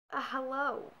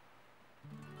Hello.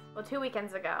 Well, 2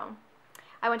 weekends ago,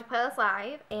 I went to Playlist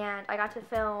Live and I got to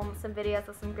film some videos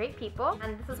with some great people.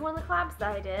 And this is one of the collabs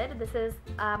that I did. This is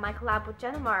my collab with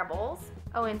Jenna Marbles.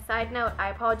 Oh, and side note,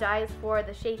 I apologize for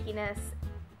the shakiness.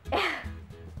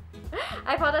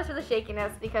 I apologize for the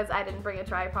shakiness because I didn't bring a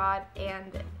tripod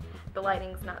and the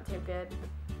lighting's not too good,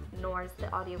 nor is the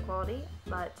audio quality,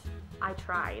 but I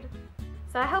tried.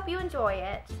 So I hope you enjoy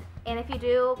it. And if you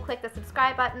do, click the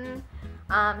subscribe button,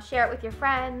 share it with your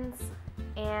friends,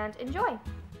 and enjoy.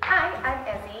 Hi, I'm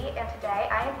Izzy, and today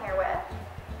I am here with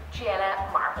Jenna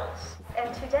Marbles.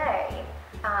 And today,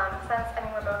 since,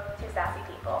 we're both two sassy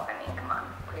people, come on.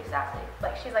 Pretty sassy.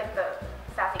 Like, she's like the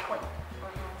sassy queen.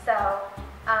 So,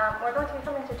 we're going to be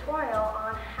filming a tutorial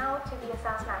on how to be a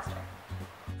sass master.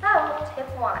 So, tip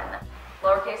 1.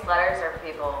 Lowercase letters are for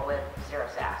people with zero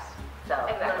sass. So,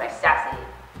 if you want to be sassy,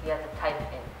 you have to type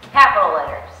in capital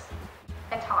letters.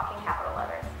 And talk in capital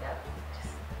letters. Yep.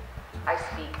 I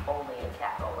speak only in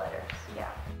capital letters. Yeah.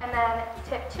 And then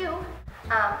tip 2,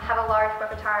 have a large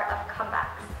repertoire of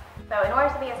comebacks. So in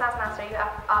order to be a sass master, you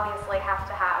obviously have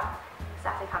to have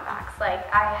sassy comebacks. Like,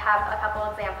 I have a couple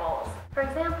examples. For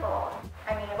example,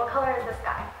 what color is this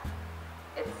guy?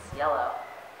 It's yellow.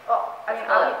 Well,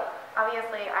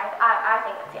 obviously, I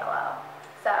think it's yellow.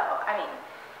 So,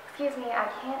 excuse me,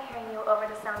 I can't hear you over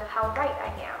the sound of how right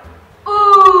I am.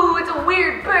 Ooh, it's a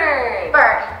weird bird.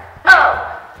 Bird.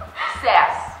 Oh,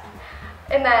 sass.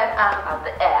 And then, of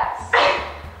the ass.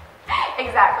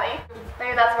 Exactly.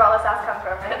 Maybe that's where all the sass comes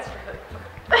from, right? That's really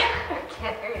funny. I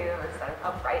can't hear you over the sound of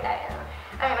how bright I am.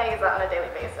 I use that on a daily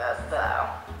basis, so.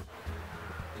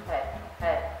 Hey,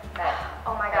 hey, hey.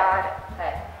 Oh my god.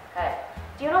 Hey, hey.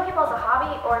 Do you know people as a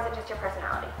hobby, or is it just your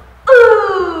personality?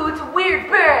 Ooh, it's a weird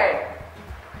bird.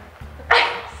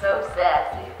 So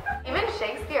sassy. Even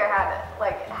Shakespeare had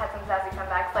some sassy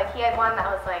comebacks. Like, he had one that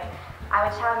was like, I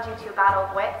would challenge you to a battle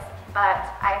of wits, but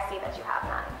I see that you have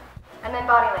none. And then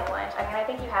body language. I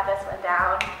think you have this one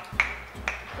down.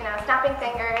 Snapping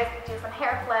fingers, do some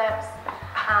hair flips,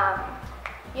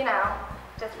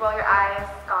 just roll your eyes,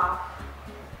 scoff.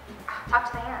 Talk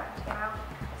to the hand,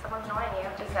 if someone's annoying you.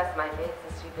 Just because my face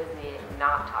is too busy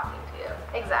not talking to you.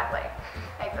 Exactly.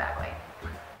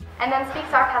 And then speak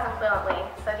sarcasm fluently.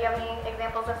 So do you have any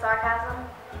examples of sarcasm?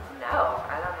 No,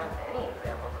 I don't have any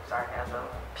examples of sarcasm.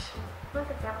 What's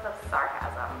examples of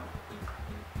sarcasm?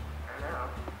 I don't know.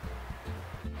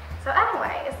 So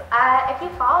anyways, if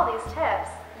you follow these tips,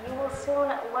 you will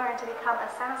soon learn to become a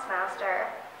sass master.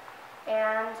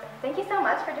 And thank you so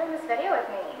much for doing this video with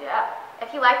me. Yeah.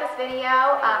 If you like this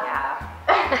video,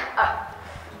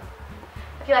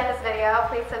 if you like this video,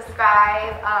 please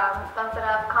subscribe, thumbs it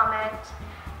up, comment,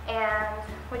 and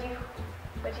would you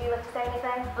like to say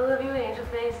anything? I love you, angel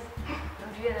face.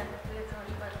 I'm Jenna. We had so much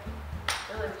fun.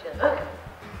 I love Jenna.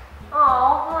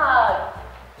 Aw, hug.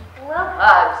 Love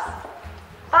hugs.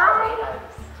 Bye.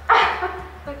 Hugs.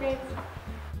 Okay.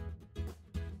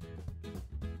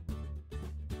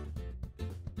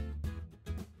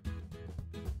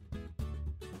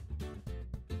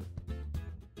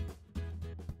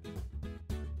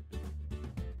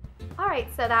 Alright,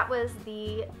 so that was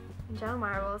the Jenna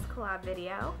Marbles collab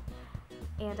video,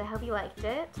 and I hope you liked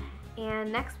it.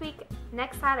 And next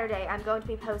Saturday, I'm going to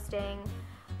be posting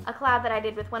a collab that I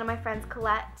did with one of my friends,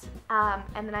 Colette,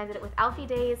 and then I did it with ALFIE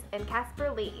DEYES and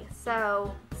CASPAR.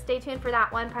 So stay tuned for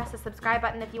that one. Press the subscribe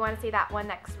button if you want to see that one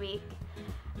next week,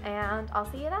 and I'll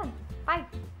see you then. Bye!